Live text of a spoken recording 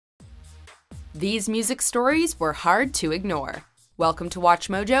These music stories were hard to ignore. Welcome to Watch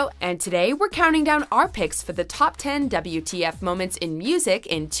Mojo, and today we're counting down our picks for the top 10 WTF moments in music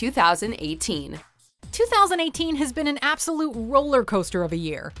in 2018. 2018 has been an absolute roller coaster of a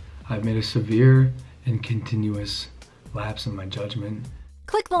year. I've made a severe and continuous lapse in my judgment.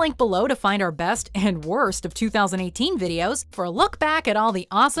 Click the link below to find our best and worst of 2018 videos for a look back at all the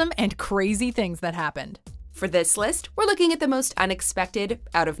awesome and crazy things that happened. For this list, we're looking at the most unexpected,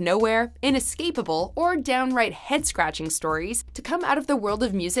 out of nowhere, inescapable, or downright head-scratching stories to come out of the world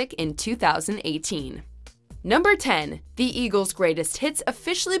of music in 2018. Number 10. The Eagles' Greatest Hits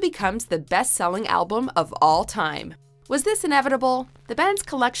officially becomes the best-selling album of all time. Was this inevitable? The band's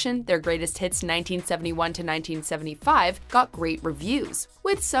collection, their greatest hits 1971 to 1975, got great reviews,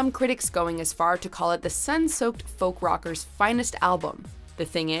 with some critics going as far to call it the sun-soaked folk rocker's finest album. The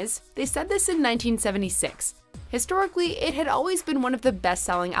thing is, they said this in 1976. Historically, it had always been one of the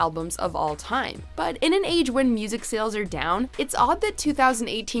best-selling albums of all time. But in an age when music sales are down, it's odd that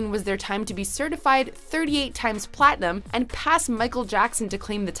 2018 was their time to be certified 38 times platinum and pass Michael Jackson to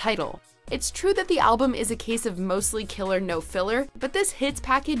claim the title. It's true that the album is a case of mostly killer no filler, but this hits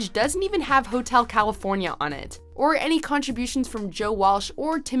package doesn't even have Hotel California on it, or any contributions from Joe Walsh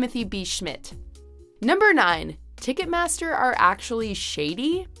or Timothy B. Schmidt. Number 9. Ticketmaster are actually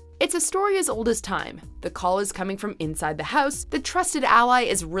shady? It's a story as old as time. The call is coming from inside the house, the trusted ally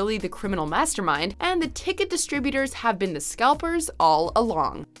is really the criminal mastermind, and the ticket distributors have been the scalpers all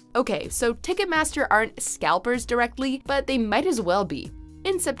along. Okay, so Ticketmaster aren't scalpers directly, but they might as well be.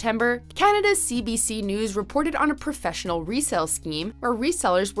 In September, Canada's CBC News reported on a professional resale scheme where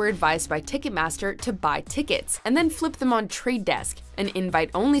resellers were advised by Ticketmaster to buy tickets and then flip them on Trade Desk, an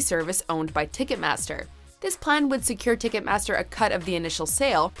invite-only service owned by Ticketmaster. This plan would secure Ticketmaster a cut of the initial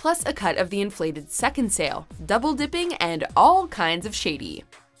sale, plus a cut of the inflated second sale, double dipping, and all kinds of shady.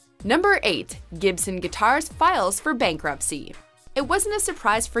 Number 8. Gibson Guitars files for bankruptcy. It wasn't a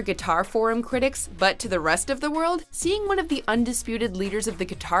surprise for guitar forum critics, but to the rest of the world, seeing one of the undisputed leaders of the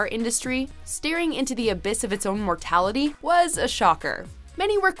guitar industry staring into the abyss of its own mortality was a shocker.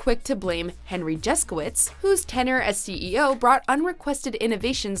 Many were quick to blame Henry Jeskowitz, whose tenure as CEO brought unrequested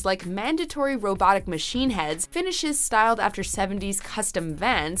innovations like mandatory robotic machine heads, finishes styled after 70s custom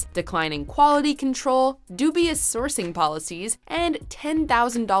vans, declining quality control, dubious sourcing policies, and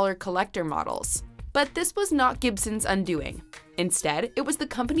 $10,000 collector models. But this was not Gibson's undoing. Instead, it was the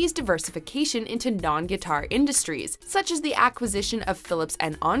company's diversification into non-guitar industries, such as the acquisition of Philips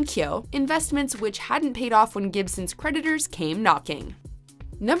and Onkyo, investments which hadn't paid off when Gibson's creditors came knocking.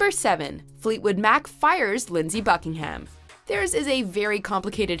 Number 7. Fleetwood Mac fires Lindsey Buckingham. Theirs is a very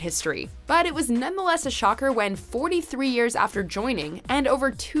complicated history, but it was nonetheless a shocker when 43 years after joining and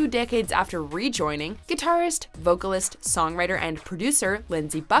over 2 decades after rejoining, guitarist, vocalist, songwriter, and producer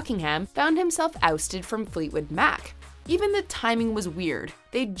Lindsey Buckingham found himself ousted from Fleetwood Mac. Even the timing was weird.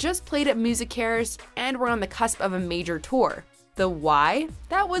 They'd just played at Musicaires and were on the cusp of a major tour. The why?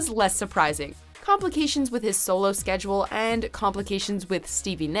 That was less surprising. Complications with his solo schedule and complications with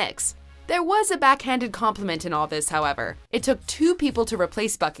Stevie Nicks. There was a backhanded compliment in all this, however. It took 2 people to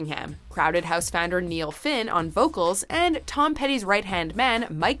replace Buckingham, Crowded House founder Neil Finn on vocals and Tom Petty's right-hand man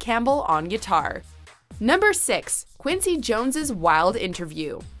Mike Campbell on guitar. Number 6. Quincy Jones's wild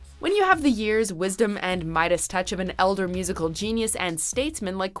interview. When you have the years, wisdom, and Midas touch of an elder musical genius and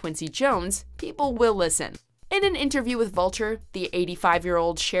statesman like Quincy Jones, people will listen. In an interview with Vulture, the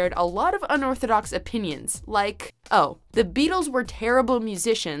 85-year-old shared a lot of unorthodox opinions, like, oh, the Beatles were terrible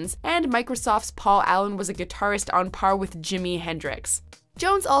musicians, and Microsoft's Paul Allen was a guitarist on par with Jimi Hendrix.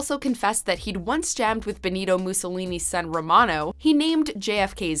 Jones also confessed that he'd once jammed with Benito Mussolini's son Romano, he named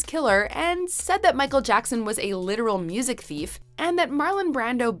JFK's killer, and said that Michael Jackson was a literal music thief, and that Marlon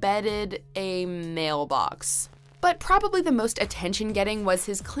Brando bedded a mailbox. But probably the most attention-getting was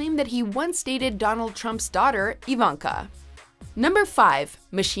his claim that he once dated Donald Trump's daughter, Ivanka. Number 5.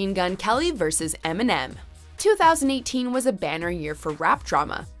 Machine Gun Kelly vs. Eminem. 2018 was a banner year for rap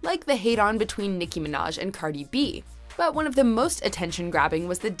drama, like the hate-on between Nicki Minaj and Cardi B. But one of the most attention-grabbing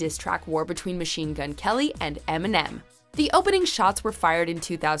was the diss track war between Machine Gun Kelly and Eminem. The opening shots were fired in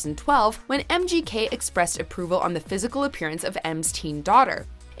 2012 when MGK expressed approval on the physical appearance of M's teen daughter.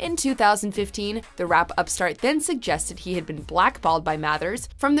 In 2015, the rap upstart then suggested he had been blackballed by Mathers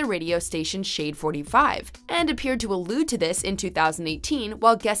from the radio station Shade 45, and appeared to allude to this in 2018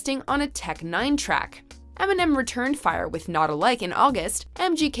 while guesting on a Tech 9 track. Eminem returned fire with Not Alike in August,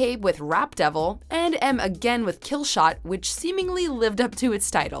 MGK with Rap Devil, and M again with Killshot, which seemingly lived up to its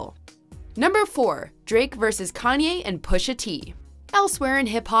title. Number 4. Drake vs. Kanye and Pusha T. Elsewhere in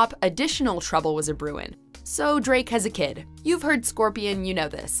hip-hop, additional trouble was a-brewin'. So Drake has a kid. You've heard Scorpion, you know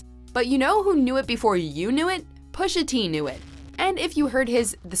this. But you know who knew it before you knew it? Pusha T knew it. And if you heard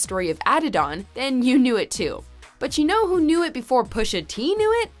his The Story of Adidon, then you knew it too. But you know who knew it before Pusha T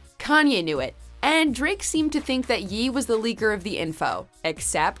knew it? Kanye knew it. And Drake seemed to think that Ye was the leaker of the info.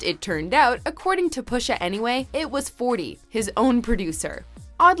 Except it turned out, according to Pusha anyway, it was 40, his own producer.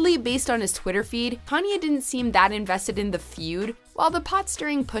 Oddly, based on his Twitter feed, Kanye didn't seem that invested in the feud, while the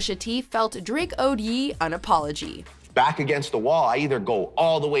pot-stirring Pusha T felt Drake owed Ye an apology. Back against the wall, I either go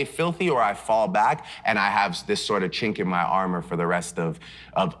all the way filthy or I fall back and I have this sort of chink in my armor for the rest of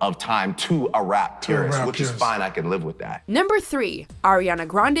time to a rap purist, which is fine, I can live with that. Number 3, Ariana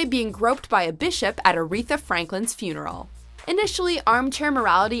Grande being groped by a bishop at Aretha Franklin's funeral. Initially, armchair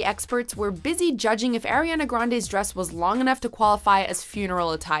morality experts were busy judging if Ariana Grande's dress was long enough to qualify as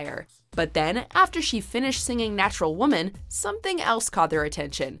funeral attire. But then, after she finished singing Natural Woman, something else caught their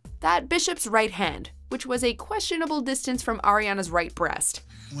attention. That bishop's right hand, which was a questionable distance from Ariana's right breast.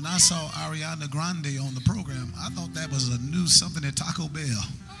 When I saw Ariana Grande on the program, I thought that was something at Taco Bell.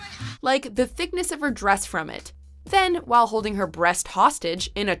 Like the thickness of her dress from it. Then, while holding her breast hostage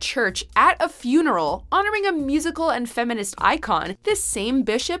in a church at a funeral, honoring a musical and feminist icon, this same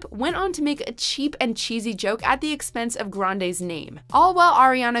bishop went on to make a cheap and cheesy joke at the expense of Grande's name, all while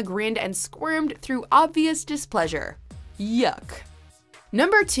Ariana grinned and squirmed through obvious displeasure. Yuck.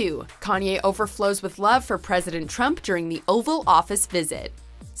 Number 2, Kanye overflows with love for President Trump during the Oval Office visit.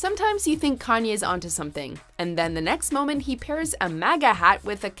 Sometimes you think Kanye's onto something, and then the next moment he pairs a MAGA hat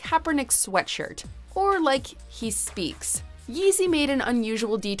with a Kaepernick sweatshirt. Or like he speaks. Yeezy made an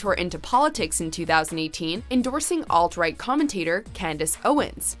unusual detour into politics in 2018, endorsing alt-right commentator Candace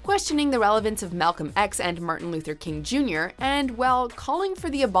Owens, questioning the relevance of Malcolm X and Martin Luther King Jr., and, well, calling for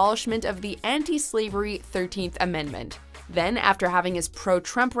the abolishment of the anti-slavery 13th Amendment. Then, after having his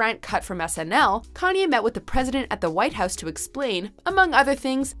pro-Trump rant cut from SNL, Kanye met with the president at the White House to explain, among other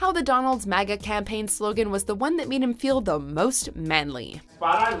things, how the Donald's MAGA campaign slogan was the one that made him feel the most manly.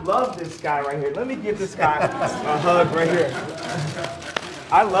 I love this guy right here. Let me give this guy a hug right here.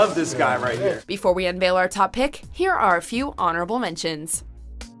 I love this guy right here. Before we unveil our top pick, here are a few honorable mentions.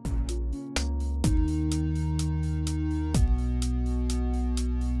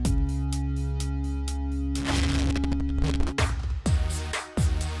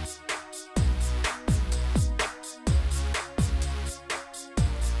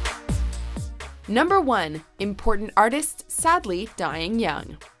 Number 1, important artists sadly dying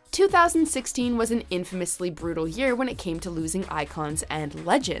young. 2016 was an infamously brutal year when it came to losing icons and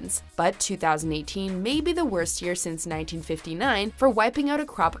legends, but 2018 may be the worst year since 1959 for wiping out a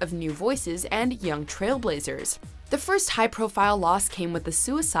crop of new voices and young trailblazers. The first high-profile loss came with the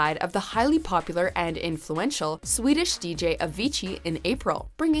suicide of the highly popular and influential Swedish DJ Avicii in April,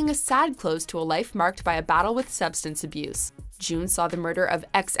 bringing a sad close to a life marked by a battle with substance abuse. June saw the murder of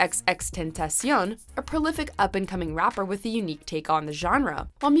XXXTentacion, a prolific up-and-coming rapper with a unique take on the genre,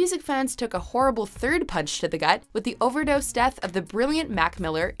 while music fans took a horrible third punch to the gut with the overdose death of the brilliant Mac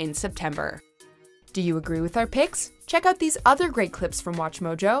Miller in September. Do you agree with our picks? Check out these other great clips from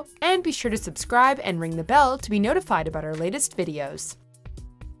WatchMojo, and be sure to subscribe and ring the bell to be notified about our latest videos.